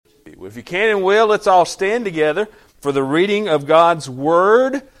If you can and will, let's all stand together for the reading of God's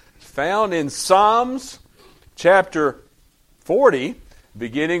Word found in Psalms chapter 40,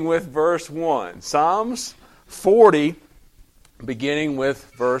 beginning with verse 1. Psalms 40, beginning with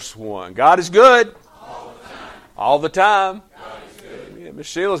verse 1. God is good. All the time. All the time. God is good. Yeah, Miss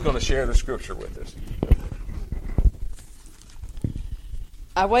Sheila's going to share the scripture with us.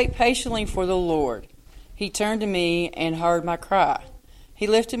 I wait patiently for the Lord. He turned to me and heard my cry. He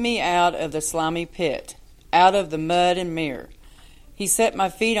lifted me out of the slimy pit, out of the mud and mire. He set my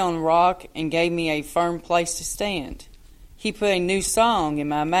feet on rock and gave me a firm place to stand. He put a new song in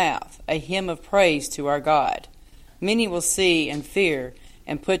my mouth, a hymn of praise to our God. Many will see and fear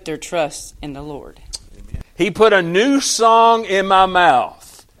and put their trust in the Lord. He put a new song in my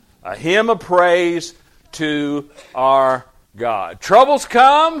mouth, a hymn of praise to our God. Troubles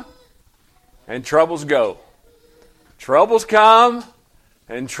come and troubles go. Troubles come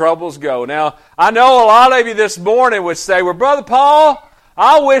and troubles go. Now, I know a lot of you this morning would say, well, Brother Paul,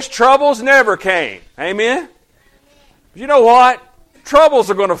 I wish troubles never came. Amen? You know what?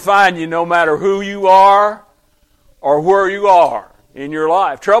 Troubles are going to find you no matter who you are or where you are in your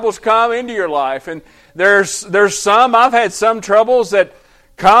life. Troubles come into your life. And there's some, I've had some troubles that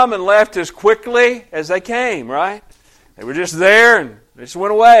come and left as quickly as they came, right? They were just there and they just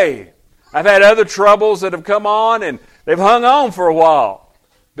went away. I've had other troubles that have come on and they've hung on for a while.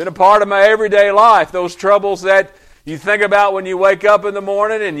 Been a part of my everyday life. Those troubles that you think about when you wake up in the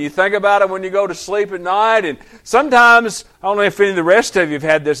morning and you think about it when you go to sleep at night. And sometimes, I don't know if any of the rest of you have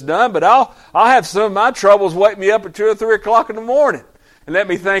had this done, but I'll have some of my troubles wake me up at 2 or 3 o'clock in the morning and let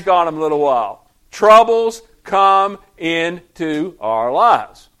me think on them a little while. Troubles come into our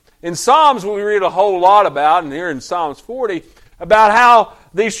lives. In Psalms, we read a whole lot about, and here in Psalms 40, about how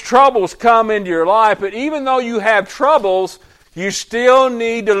these troubles come into your life. But even though you have troubles, you still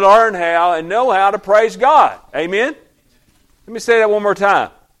need to learn how and know how to praise God. Amen? Let me say that one more time.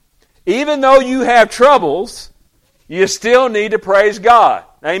 Even though you have troubles, you still need to praise God.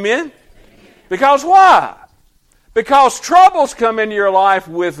 Amen? Because why? Because troubles come into your life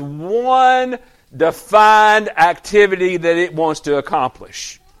with one defined activity that it wants to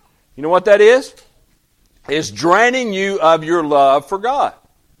accomplish. You know what that is? It's draining you of your love for God.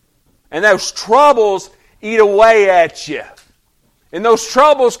 And those troubles eat away at you. And those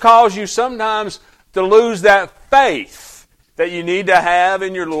troubles cause you sometimes to lose that faith that you need to have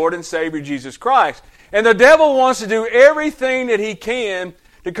in your Lord and Savior Jesus Christ. And the devil wants to do everything that he can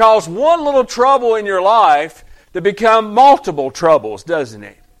to cause one little trouble in your life to become multiple troubles, doesn't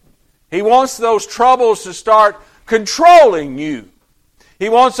he? He wants those troubles to start controlling you. He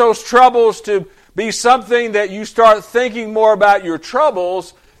wants those troubles to be something that you start thinking more about your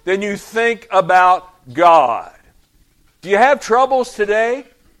troubles than you think about God. Do you have troubles today?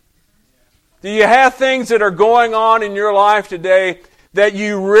 Do you have things that are going on in your life today that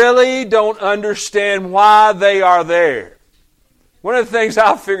you really don't understand why they are there? One of the things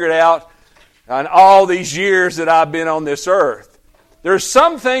I've figured out in all these years that I've been on this earth, there's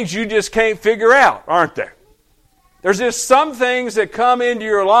some things you just can't figure out, aren't there? There's just some things that come into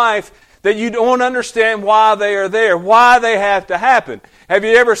your life that you don't understand why they are there, why they have to happen. Have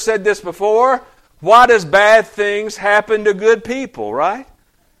you ever said this before? Why does bad things happen to good people, right?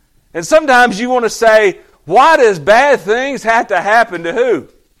 And sometimes you want to say, why does bad things have to happen to who?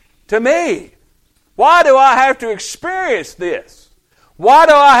 To me. Why do I have to experience this? Why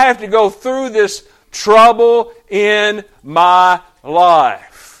do I have to go through this trouble in my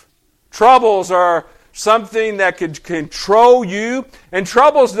life? Troubles are something that could control you. And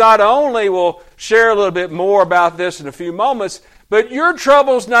troubles not only, we'll share a little bit more about this in a few moments, but your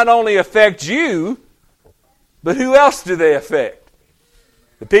troubles not only affect you, but who else do they affect?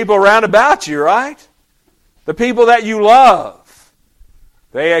 The people around about you, right? The people that you love.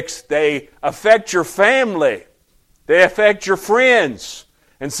 They affect your family. They affect your friends.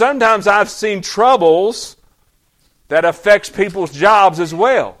 And sometimes I've seen troubles that affects people's jobs as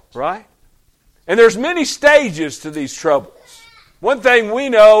well, right? And there's many stages to these troubles. One thing we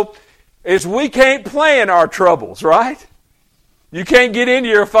know is we can't plan our troubles, right? You can't get into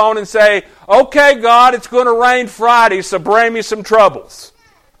your phone and say, okay, God, it's going to rain Friday, so bring me some troubles.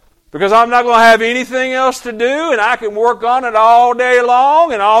 Because I'm not going to have anything else to do, and I can work on it all day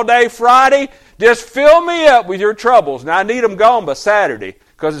long and all day Friday. Just fill me up with your troubles. Now, I need them gone by Saturday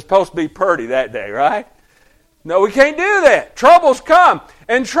because it's supposed to be pretty that day, right? No, we can't do that. Troubles come.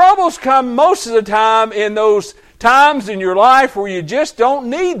 And troubles come most of the time in those times in your life where you just don't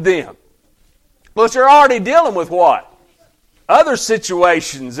need them. But you're already dealing with what? Other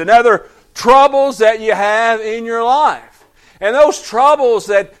situations and other troubles that you have in your life. And those troubles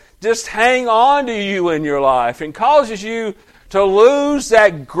that just hang on to you in your life and causes you to lose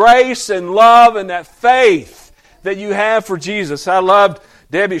that grace and love and that faith that you have for Jesus. I loved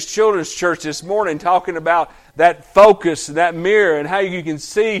Debbie's Children's Church this morning talking about that focus, that mirror, and how you can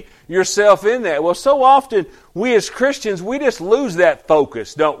see yourself in that. Well, so often we as Christians, we just lose that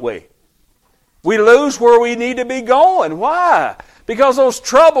focus, don't we? We lose where we need to be going. Why? Because those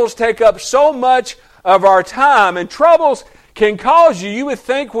troubles take up so much of our time, and troubles can cause you would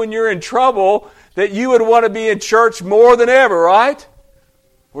think when you're in trouble that you would want to be in church more than ever, right?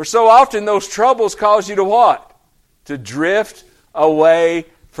 Where so often those troubles cause you to what? To drift away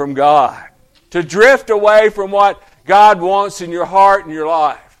from God. To drift away from what God wants in your heart and your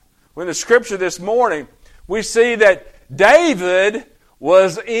life. When the scripture this morning, we see that David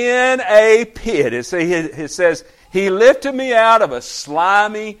was in a pit. It says, he lifted me out of a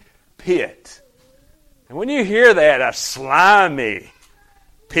slimy pit. And when you hear that, a slimy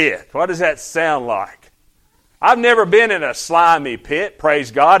pit, what does that sound like? I've never been in a slimy pit,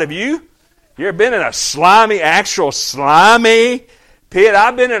 praise God. Have you? You ever been in a actual slimy pit?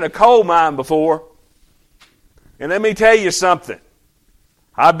 I've been in a coal mine before. And let me tell you something.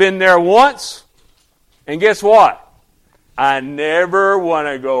 I've been there once, and guess what? I never want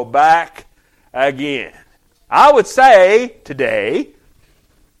to go back again. I would say today,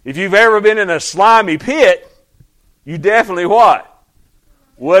 if you've ever been in a slimy pit, you definitely what?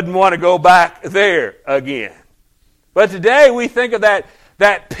 Wouldn't want to go back there again. But today we think of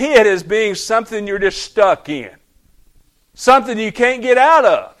that pit as being something you're just stuck in. Something you can't get out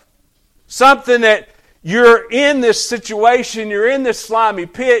of. Something that you're in this situation, you're in this slimy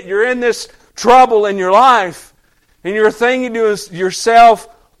pit, you're in this trouble in your life, and you're thinking to yourself,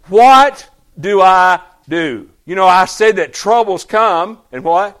 what do I do? You know, I said that troubles come, and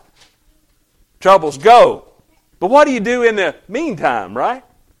what? Troubles go. But what do you do in the meantime, right?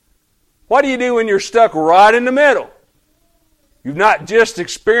 What do you do when you're stuck right in the middle? You've not just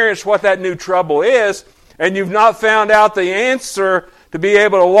experienced what that new trouble is, and you've not found out the answer to be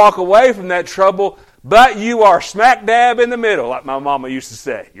able to walk away from that trouble, but you are smack dab in the middle, like my mama used to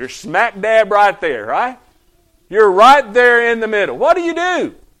say. You're smack dab right there, right? You're right there in the middle. What do you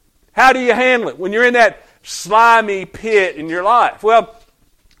do? How do you handle it when you're in that slimy pit in your life? Well,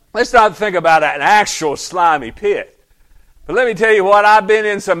 let's not think about an actual slimy pit. But let me tell you what, I've been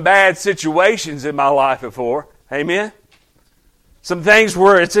in some bad situations in my life before. Amen? Some things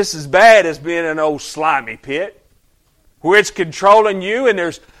where it's just as bad as being in an old slimy pit, where it's controlling you and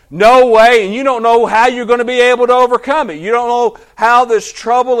there's no way, and you don't know how you're going to be able to overcome it. You don't know how this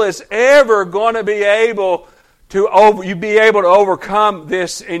trouble is ever going to be able to overcome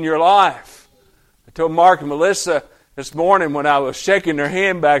this in your life. I told Mark and Melissa this morning when I was shaking their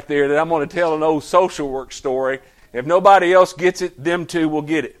hand back there that I'm going to tell an old social work story. If nobody else gets it, them two will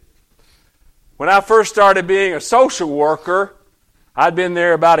get it. When I first started being a social worker, I'd been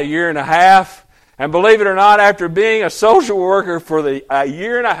there about a year and a half. And believe it or not, after being a social worker for a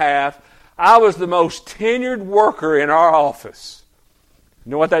year and a half, I was the most tenured worker in our office.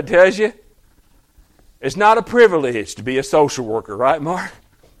 You know what that tells you? It's not a privilege to be a social worker, right, Mark?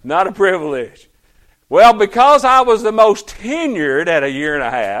 Not a privilege. Well, because I was the most tenured at a year and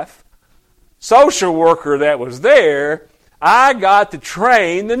a half, social worker that was there, I got to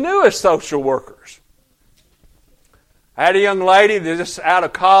train the newest social workers. I had a young lady that just out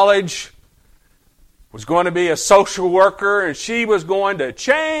of college was going to be a social worker, and she was going to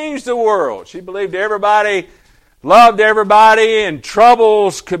change the world. She believed everybody loved everybody, and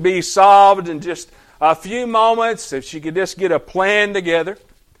troubles could be solved in just a few moments if she could just get a plan together.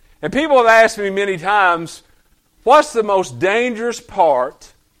 And people have asked me many times, what's the most dangerous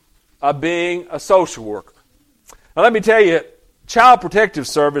part of being a social worker? Now let me tell you, Child Protective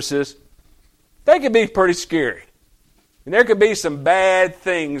Services, they can be pretty scary. And there could be some bad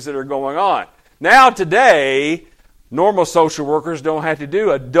things that are going on. Now today, normal social workers don't have to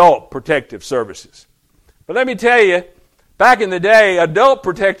do adult protective services. But let me tell you, back in the day, adult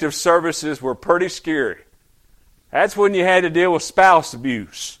protective services were pretty scary. That's when you had to deal with spouse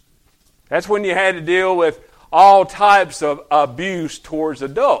abuse. That's when you had to deal with all types of abuse towards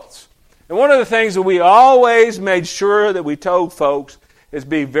adults. And one of the things that we always made sure that we told folks is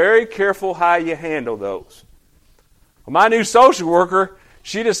be very careful how you handle those. Well, my new social worker,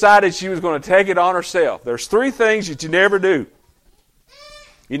 she decided she was going to take it on herself. There's 3 things that you never do.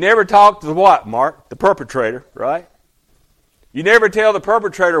 You never talk to the what, Mark? The perpetrator, right? You never tell the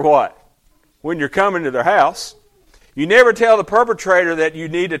perpetrator what? When you're coming to their house. You never tell the perpetrator that you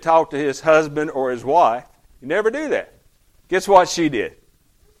need to talk to his husband or his wife. You never do that. Guess what she did?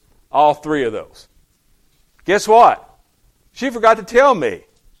 All 3 of those. Guess what? She forgot to tell me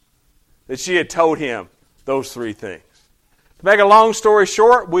that she had told him those three things. To make a long story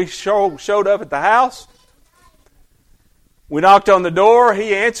short, we showed up at the house. We knocked on the door.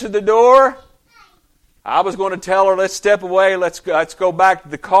 He answered the door. I was going to tell her, let's step away. Let's go back to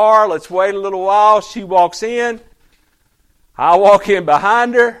the car. Let's wait a little while. She walks in. I walk in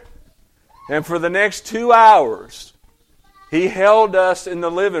behind her. And for the next 2 hours, he held us in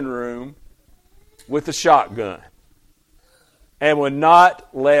the living room with a shotgun and would not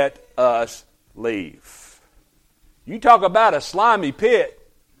let us leave. You talk about a slimy pit.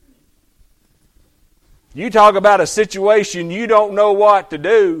 You talk about a situation you don't know what to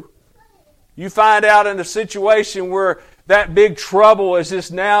do. You find out in a situation where that big trouble is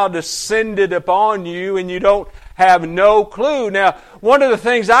just now descended upon you and you don't have no clue. Now, one of the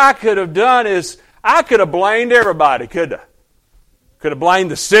things I could have done is I could have blamed everybody, couldn't I? Could have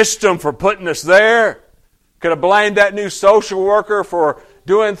blamed the system for putting us there. Could have blamed that new social worker for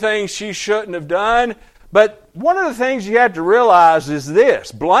doing things she shouldn't have done. But one of the things you have to realize is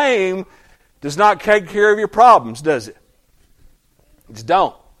this. Blame does not take care of your problems, does it? It just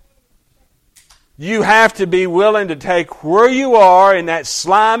don't. You have to be willing to take where you are in that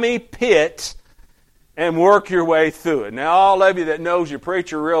slimy pit and work your way through it. Now, all of you that knows your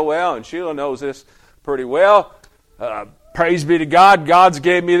preacher real well, and Sheila knows this pretty well, praise be to God, God's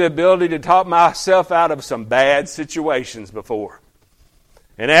gave me the ability to talk myself out of some bad situations before.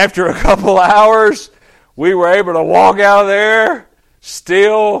 And after a couple hours, we were able to walk out of there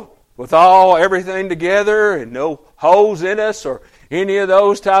still with everything together and no holes in us or any of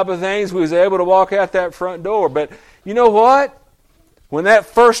those type of things. We was able to walk out that front door. But you know what? When that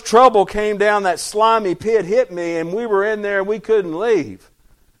first trouble came down, that slimy pit hit me, and we were in there and we couldn't leave.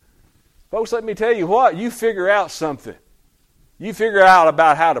 Folks, let me tell you what. You figure out something. You figure out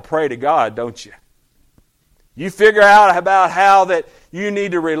about how to pray to God, don't you? You figure out about how that you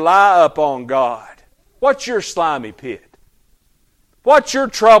need to rely upon God. What's your slimy pit? What's your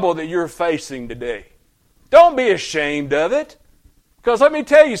trouble that you're facing today? Don't be ashamed of it. Because let me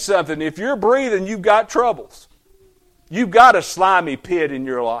tell you something. If you're breathing, you've got troubles. You've got a slimy pit in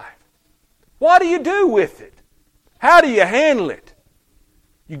your life. What do you do with it? How do you handle it?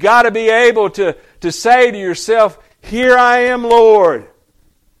 You got to be able to say to yourself, here I am, Lord.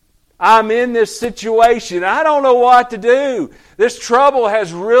 I'm in this situation. I don't know what to do. This trouble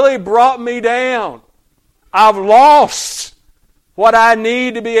has really brought me down. I've lost what I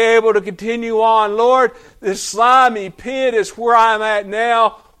need to be able to continue on. Lord, this slimy pit is where I'm at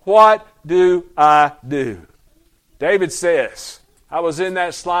now. What do I do? David says, I was in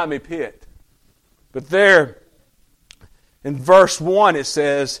that slimy pit. But there, in verse 1, it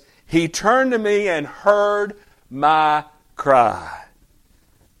says, He turned to me and heard my cry.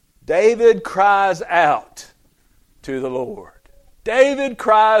 David cries out to the Lord. David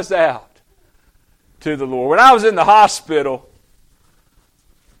cries out to the Lord. When I was in the hospital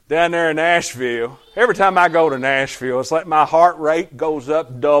down there in Nashville, every time I go to Nashville, it's like my heart rate goes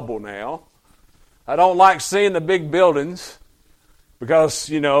up double now. I don't like seeing the big buildings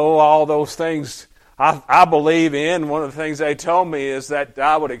because, all those things I believe in. One of the things they told me is that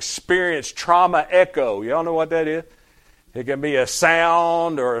I would experience trauma echo. Y'all know what that is? It can be a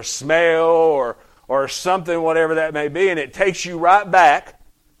sound or a smell or something, whatever that may be, and it takes you right back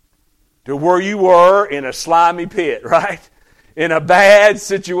to where you were in a slimy pit, right? In a bad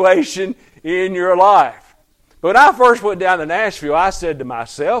situation in your life. But when I first went down to Nashville, I said to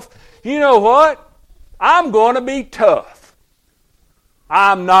myself, you know what? I'm going to be tough.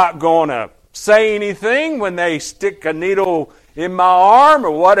 I'm not going to say anything when they stick a needle in my arm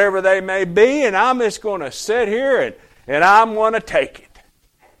or whatever they may be, and I'm just going to sit here and I'm going to take it.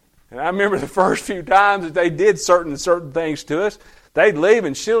 And I remember the first few times that they did certain things to us, they'd leave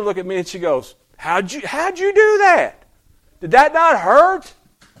and she'll look at me and she goes, How'd you do that? Did that not hurt?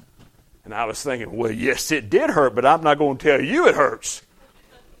 And I was thinking, well, yes, it did hurt, but I'm not going to tell you it hurts.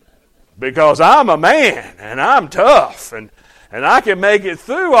 Because I'm a man, and I'm tough, and I can make it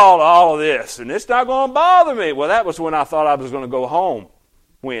through all of this, and it's not going to bother me. Well, that was when I thought I was going to go home.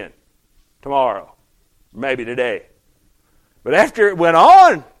 When? Tomorrow. Maybe today. But after it went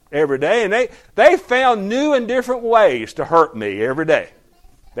on every day, and they found new and different ways to hurt me every day.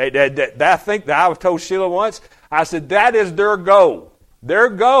 I think that I was told Sheila once, I said, that is their goal. Their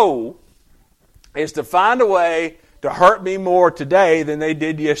goal is to find a way to hurt me more today than they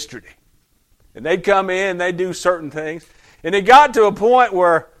did yesterday. And they'd come in, they'd do certain things. And it got to a point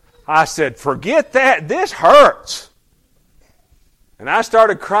where I said, forget that, this hurts. And I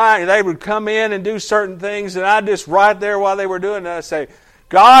started crying. They would come in and do certain things, and I just right there while they were doing that, I'd say,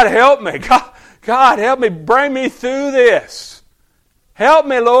 God help me. God help me, bring me through this. Help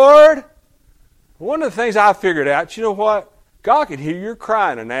me, Lord. One of the things I figured out, you know what? God can hear your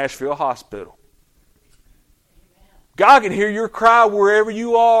cry in a Nashville hospital. God can hear your cry wherever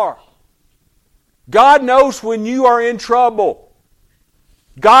you are. God knows when you are in trouble.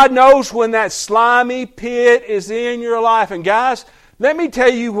 God knows when that slimy pit is in your life. And guys, let me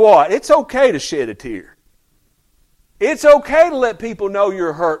tell you what, it's okay to shed a tear. It's okay to let people know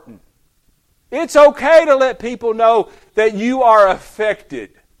you're hurting. It's okay to let people know that you are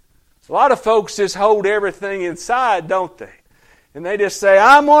affected. A lot of folks just hold everything inside, don't they? And they just say,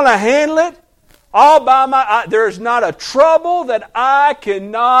 I'm going to handle it all by there's not a trouble that I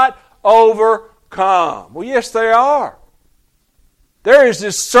cannot overcome. Well, yes, there are. There is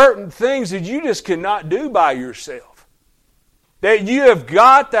just certain things that you just cannot do by yourself. That you have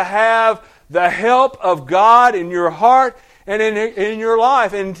got to have the help of God in your heart and in your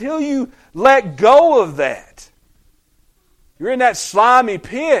life. And until you let go of that, you're in that slimy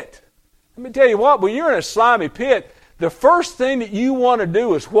pit. Let me tell you what, when you're in a slimy pit, the first thing that you want to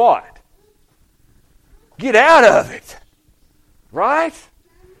do is what? Get out of it. Right?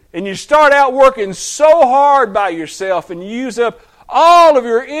 And you start out working so hard by yourself and you use up all of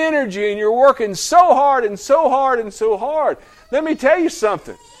your energy and you're working so hard and so hard and so hard. Let me tell you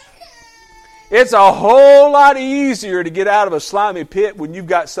something. It's a whole lot easier to get out of a slimy pit when you've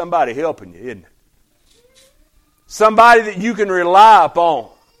got somebody helping you, isn't it? Somebody that you can rely upon.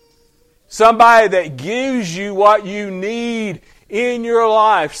 Somebody that gives you what you need in your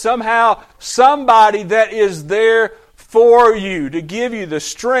life. Somehow, somebody that is there for you to give you the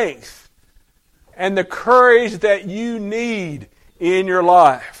strength and the courage that you need in your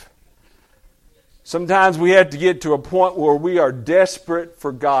life. Sometimes we have to get to a point where we are desperate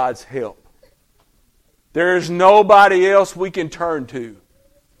for God's help. There is nobody else we can turn to.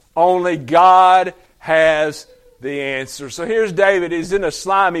 Only God has the answer. So here's David. He's in a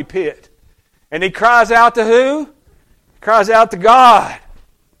slimy pit. And he cries out to who? He cries out to God.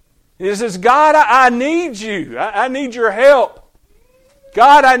 He says, God, I need you. I need your help.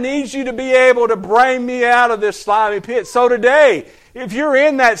 God, I need you to be able to bring me out of this slimy pit. So today, if you're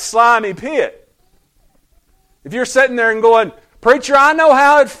in that slimy pit, if you're sitting there and going, preacher, I know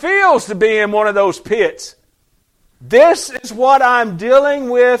how it feels to be in one of those pits. This is what I'm dealing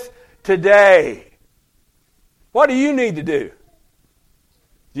with today. What do you need to do?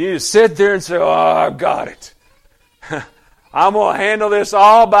 You need to sit there and say, oh, I've got it. I'm going to handle this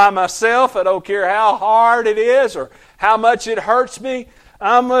all by myself. I don't care how hard it is or how much it hurts me.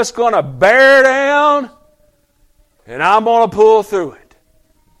 I'm just going to bear down and I'm going to pull through it.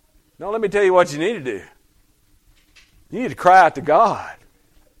 Now, let me tell you what you need to do. You need to cry out to God.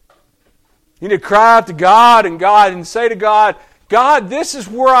 You need to cry out to God and say to God, God, this is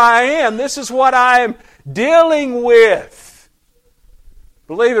where I am. This is what I am dealing with.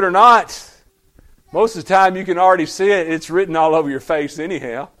 Believe it or not, most of the time you can already see it. It's written all over your face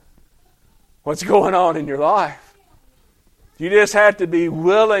anyhow. What's going on in your life? You just have to be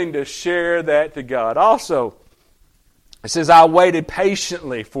willing to share that to God. Also, it says, I waited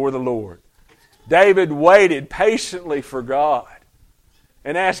patiently for the Lord. David waited patiently for God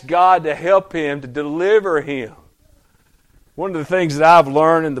and asked God to help him, to deliver him. One of the things that I've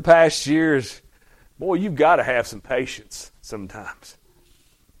learned in the past years, boy, you've got to have some patience sometimes.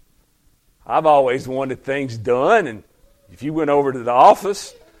 I've always wanted things done, and if you went over to the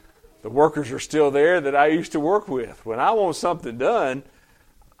office, the workers are still there that I used to work with. When I want something done,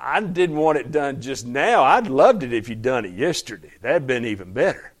 I didn't want it done just now. I'd loved it if you'd done it yesterday. That'd been even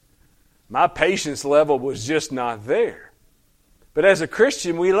better. My patience level was just not there. But as a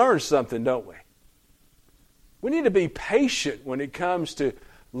Christian, we learn something, don't we? We need to be patient when it comes to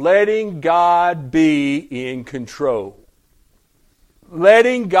letting God be in control.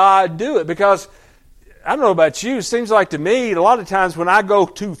 Letting God do it. Because, I don't know about you, it seems like to me, a lot of times when I go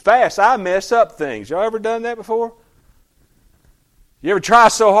too fast, I mess up things. Y'all ever done that before? You ever try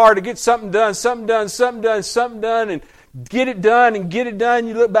so hard to get something done, and get it done,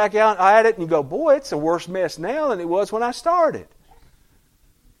 you look back out at it and you go, boy, it's a worse mess now than it was when I started.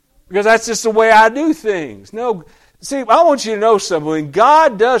 Because that's just the way I do things. No, see, I want you to know something. When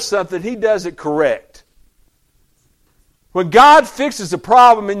God does something, He does it correct. When God fixes a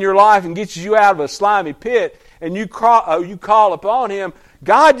problem in your life and gets you out of a slimy pit and you call upon Him,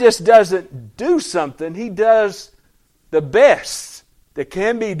 God just doesn't do something. He does the best that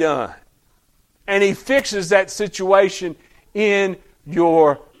can be done. And He fixes that situation in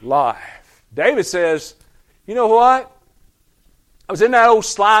your life. David says, you know what? I was in that old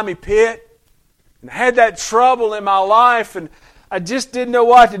slimy pit and I had that trouble in my life and I just didn't know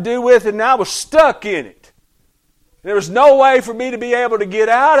what to do with it and I was stuck in it. There was no way for me to be able to get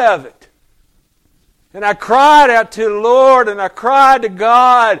out of it. And I cried out to the Lord, and I cried to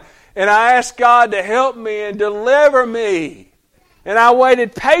God, and I asked God to help me and deliver me. And I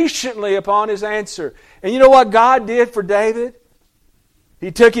waited patiently upon His answer. And you know what God did for David?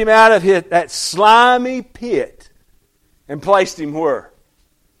 He took him out of that slimy pit and placed him where?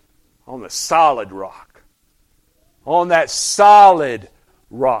 On the solid rock. On that solid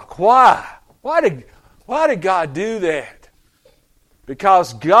rock. Why? Why did God do that?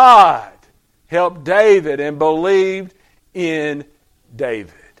 Because God helped David and believed in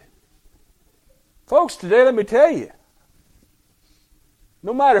David. Folks, today let me tell you,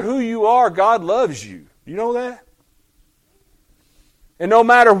 no matter who you are, God loves you. You know that? And no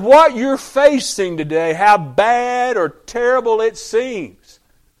matter what you're facing today, how bad or terrible it seems,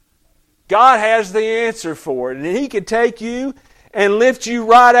 God has the answer for it. And He can take you and lift you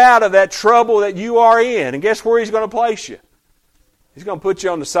right out of that trouble that you are in. And guess where He's going to place you? He's going to put you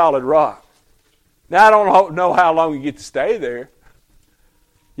on the solid rock. Now, I don't know how long you get to stay there.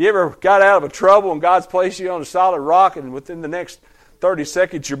 You ever got out of a trouble and God's placed you on a solid rock and within the next 30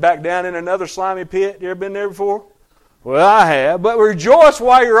 seconds you're back down in another slimy pit? You ever been there before? Well, I have. But rejoice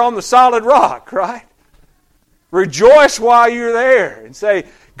while you're on the solid rock, right? Rejoice while you're there and say,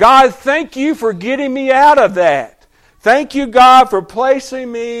 God, thank you for getting me out of that. Thank you, God, for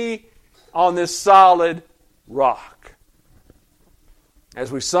placing me on this solid rock.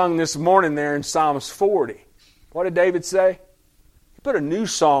 As we sung this morning there in Psalms 40, what did David say? He put a new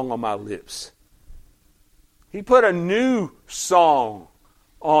song on my lips. He put a new song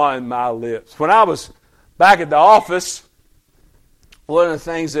on my lips. When I was back at the office, one of the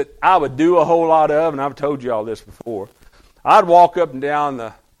things that I would do a whole lot of, and I've told you all this before, I'd walk up and down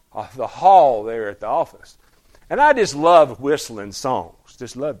the hall there at the office. And I just loved whistling songs.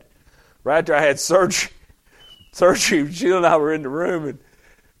 Just loved it. Right after I had surgery, Sheila and I were in the room,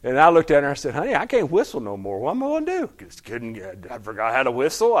 and I looked at her and I said, honey, I can't whistle no more. What am I going to do? Because I forgot how to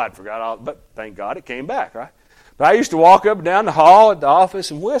whistle. But thank God it came back, right? But I used to walk up and down the hall at the office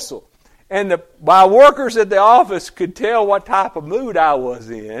and whistle. And my workers at the office could tell what type of mood I was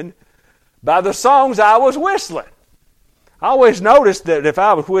in by the songs I was whistling. I always noticed that if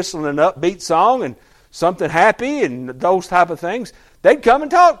I was whistling an upbeat song and something happy and those type of things, they'd come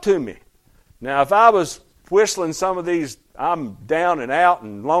and talk to me. Now, if I was whistling some of these, I'm down and out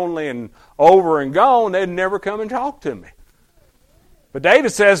and lonely and over and gone, they'd never come and talk to me. But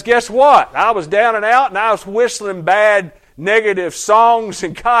David says, guess what? I was down and out and I was whistling bad, negative songs,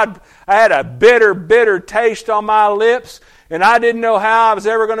 and God, I had a bitter, bitter taste on my lips, and I didn't know how I was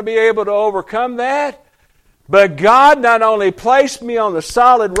ever going to be able to overcome that. But God not only placed me on the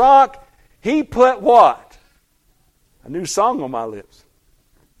solid rock, He put what? A new song on my lips.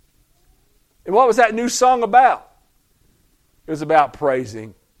 And what was that new song about? It was about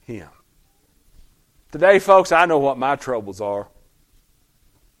praising Him. Today, folks, I know what my troubles are.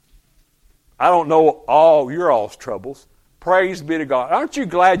 I don't know all your all's troubles. Praise be to God. Aren't you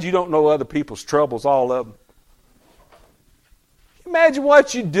glad you don't know other people's troubles, all of them? Imagine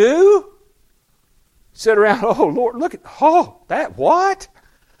what you do. Sit around, oh, Lord, look at, that what?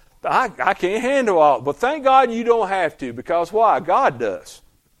 I can't handle all. But thank God you don't have to, because why? God does.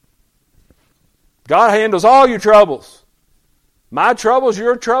 God handles all your troubles. My troubles,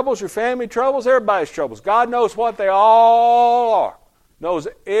 your family troubles, everybody's troubles. God knows what they all are. Knows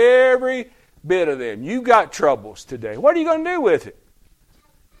every bit of them. You got troubles today. What are you going to do with it?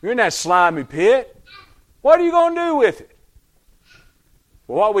 You're in that slimy pit. What are you going to do with it?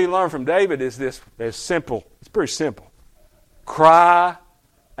 Well, what we learn from David is this. It's simple. It's pretty simple. Cry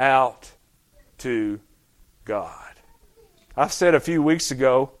out to God. I said a few weeks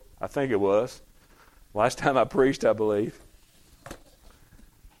ago, I think it was, last time I preached, I believe,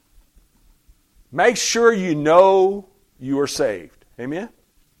 make sure you know you are saved. Amen?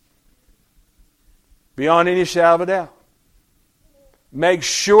 Beyond any shadow of a doubt. Make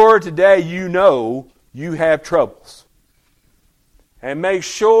sure today you know you have troubles. And make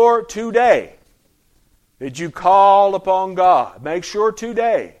sure today that you call upon God. Make sure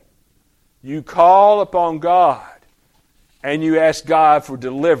today you call upon God and you ask God for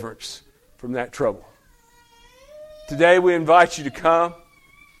deliverance from that trouble. Today we invite you to come.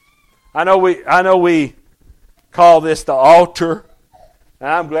 I know we call this the altar. And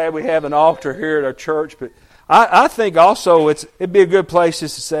I'm glad we have an altar here at our church, but I think also it'd be a good place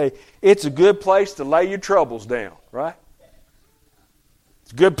just to say it's a good place to lay your troubles down, right?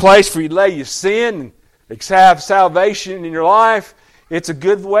 It's a good place for you to lay your sin and have salvation in your life. It's a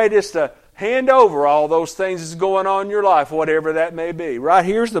good way just to hand over all those things that's going on in your life, whatever that may be. Right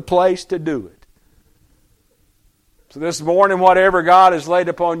here's the place to do it. So this morning, whatever God has laid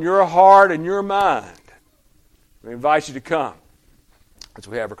upon your heart and your mind, We invite you to come as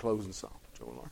we have our closing song. Joe and Laura.